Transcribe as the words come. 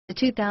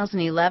The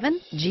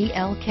 2011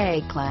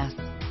 GLK-Class.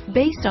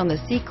 Based on the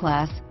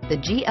C-Class, the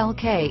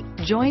GLK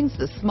joins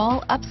the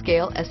small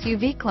upscale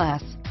SUV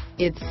class.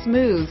 Its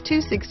smooth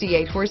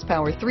 268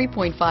 horsepower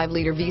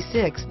 3.5-liter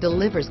V6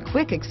 delivers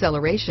quick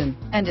acceleration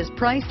and is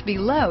priced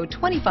below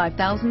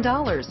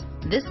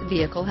 $25,000. This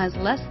vehicle has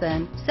less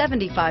than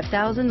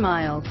 75,000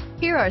 miles.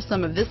 Here are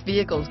some of this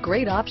vehicle's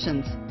great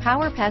options: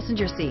 power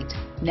passenger seat,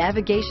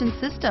 navigation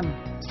system,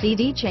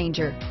 CD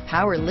changer,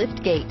 power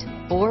lift gate,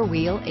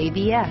 four-wheel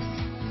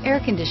ABS, air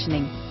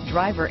conditioning,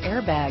 driver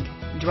airbag,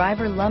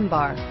 driver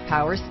lumbar,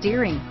 power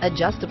steering,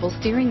 adjustable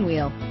steering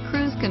wheel,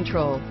 cruise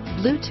control,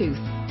 Bluetooth,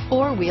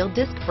 four-wheel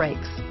disc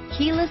brakes,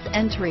 keyless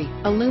entry,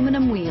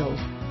 aluminum wheels,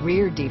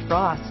 rear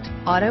defrost,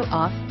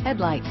 auto-off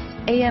headlights,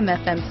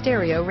 AM/FM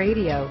stereo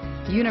radio,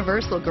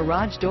 universal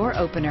garage door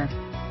opener,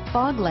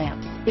 fog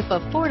lamps. If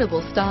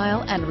affordable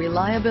style and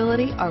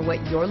reliability are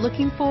what you're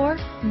looking for,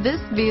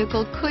 this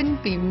vehicle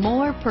couldn't be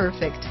more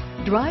perfect.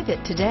 Drive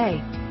it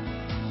today.